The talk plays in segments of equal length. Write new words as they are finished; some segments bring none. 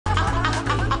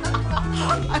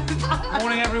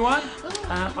Morning, everyone.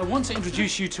 I want to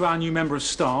introduce you to our new member of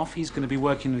staff. He's going to be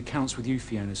working in accounts with you,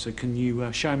 Fiona, so can you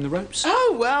show him the ropes?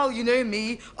 Oh, well, you know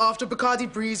me. After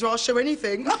Bacardi Breeze, I'll show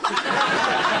anything. God,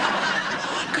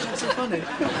 I'm so funny.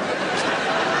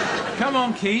 Come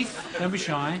on, Keith. Don't be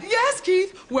shy. Yes,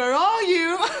 Keith. Where are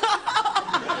you?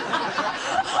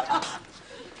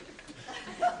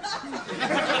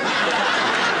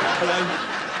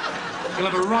 You'll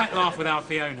have a right laugh with our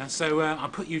Fiona, so I'll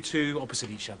put you two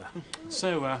opposite each other.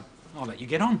 So, I'll let you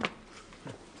get on.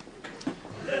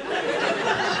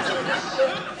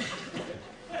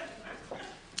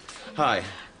 Hi.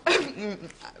 I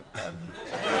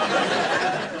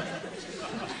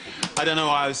don't know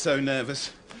why I was so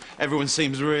nervous. Everyone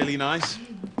seems really nice.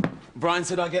 Brian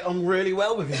said I get on really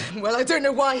well with you. Well, I don't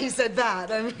know why he said that.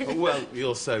 I mean... Well,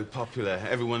 you're so popular.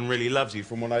 Everyone really loves you,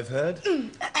 from what I've heard.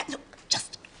 Look,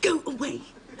 just go away.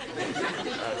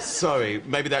 Sorry,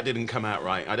 maybe that didn't come out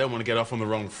right. I don't want to get off on the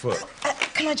wrong foot.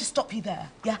 Can I just stop you there?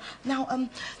 Yeah? Now,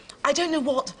 I don't know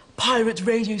what pirate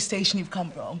radio station you've come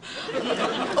from,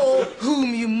 or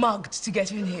whom you mugged to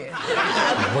get in here.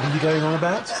 What are you going on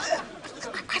about?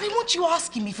 I don't want you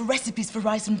asking me for recipes for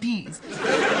rice and peas.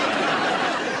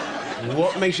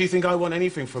 What makes you think I want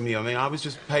anything from you? I mean, I was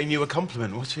just paying you a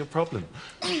compliment. What's your problem?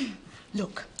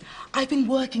 Look, I've been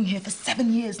working here for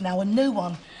 7 years now, and no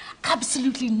one,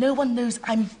 absolutely no one knows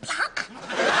I'm black.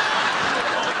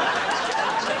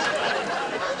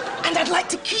 And I'd like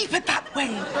to keep it that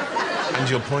way. And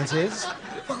your point is?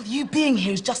 Well, you being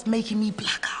here is just making me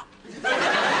black out.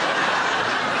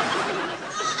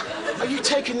 Are you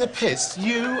taking the piss?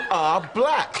 You are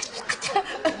black.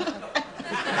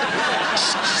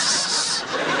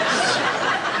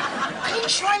 Can you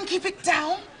try and keep it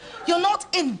down? You're not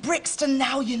in Brixton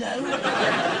now, you know.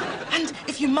 And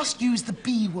if you must use the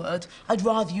B word, I'd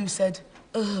rather you said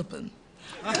urban.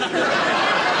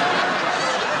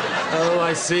 Oh,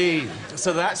 I see.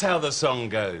 So that's how the song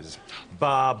goes.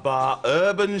 Bar, bar,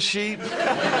 urban sheep.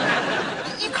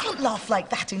 You can't laugh like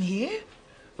that in here.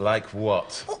 Like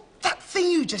what? Well, that thing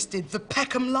you just did, the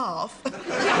Peckham laugh.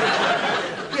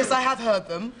 Yes, I have heard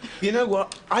them. You know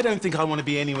what? I don't think I want to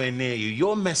be anywhere near you.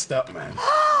 You're messed up, man.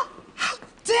 How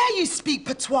dare you speak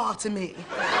patois to me?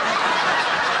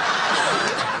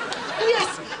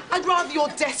 Yes, I'd rather your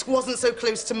desk wasn't so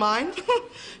close to mine.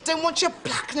 Don't want your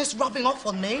blackness rubbing off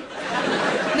on me.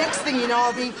 Next thing you know,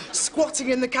 I'll be squatting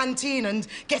in the canteen and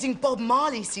getting Bob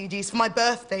Marley CDs for my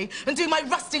birthday and doing my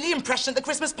Rusty Lee impression at the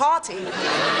Christmas party.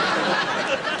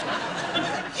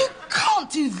 You can't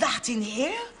do that in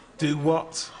here. Do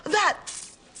what? That...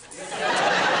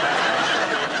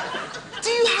 Do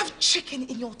you have chicken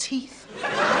in your teeth?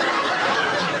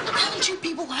 Haven't you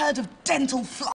people heard of dental floss?